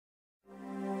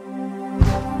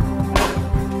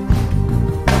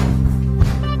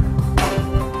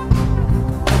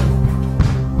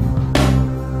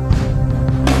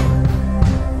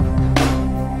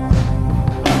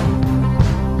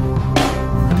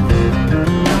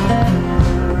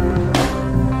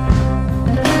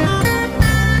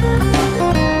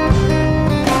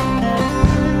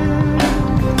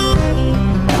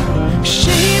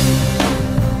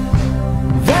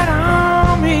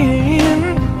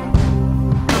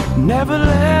never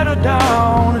let her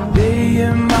down a day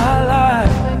in my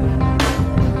life.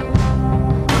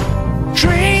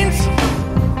 Trains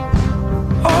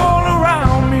all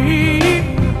around me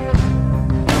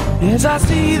as I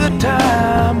see the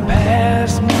time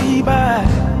pass me by.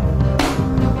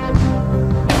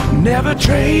 Never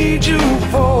trade you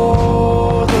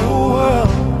for the world.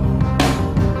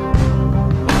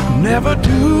 Never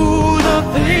do the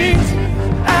things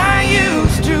I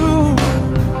used to.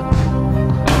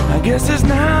 I guess it's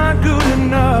not good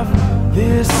enough,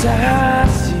 this I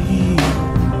see.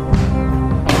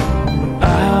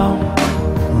 I'll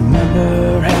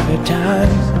remember happy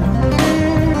times.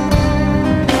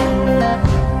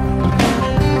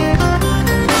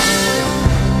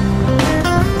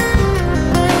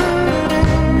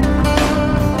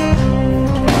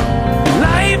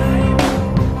 Life,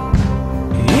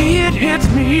 it hits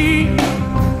me,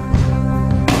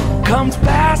 comes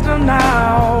faster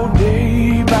now,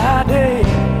 day by day.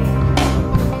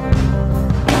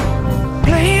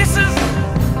 Places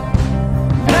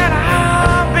that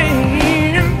I've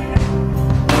been,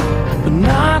 but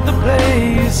not the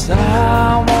place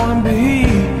I wanna be.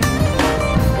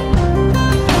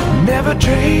 Never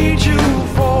trade you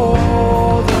for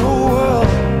the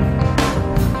world.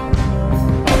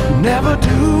 Never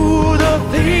do the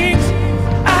things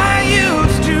I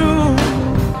used to.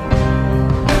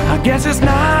 I guess it's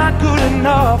not good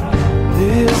enough,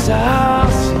 this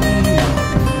I'll see.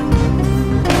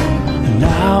 And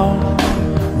now,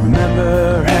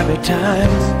 remember happy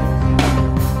times.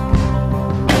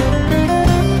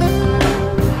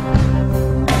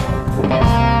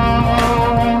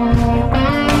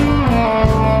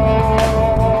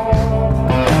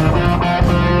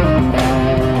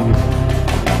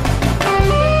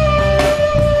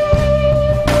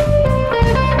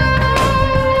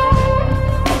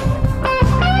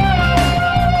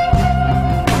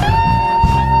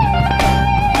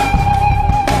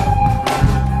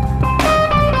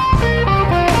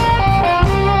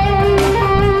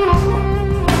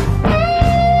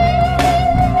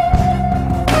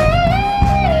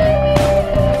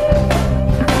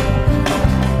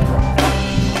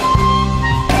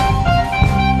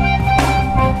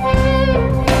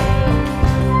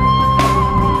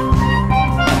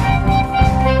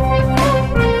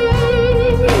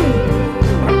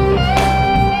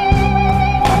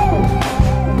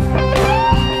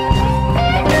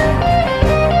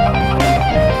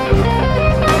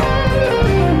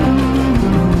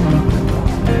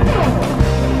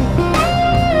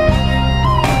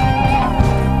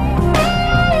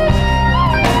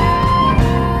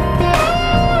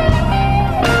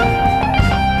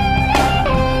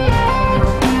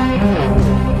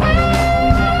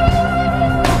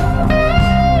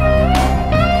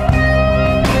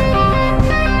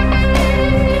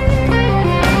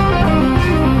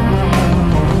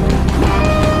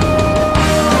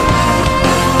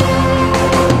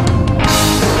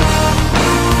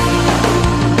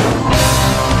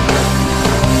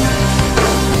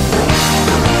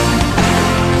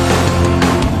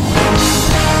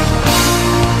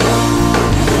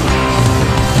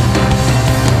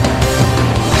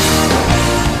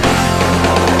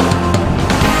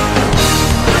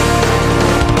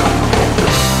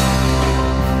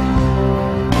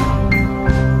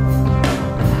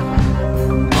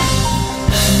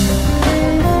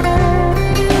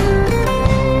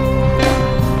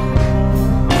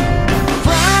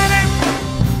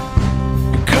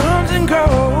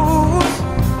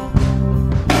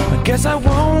 Guess I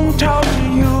won't talk to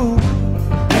you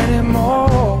anymore.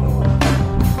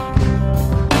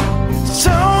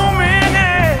 So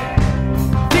many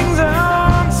things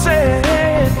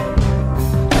unsaid,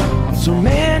 so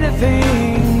many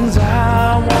things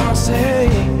I wanna say.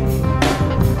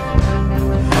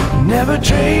 Never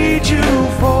trade you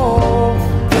for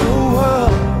the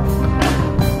world.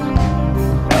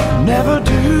 Never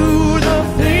do the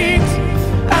things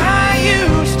I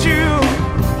used to.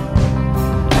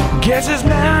 Guess it's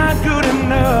not good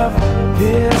enough,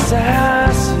 this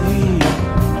I see.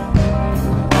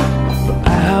 But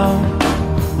I'll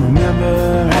remember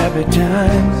happy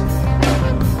times.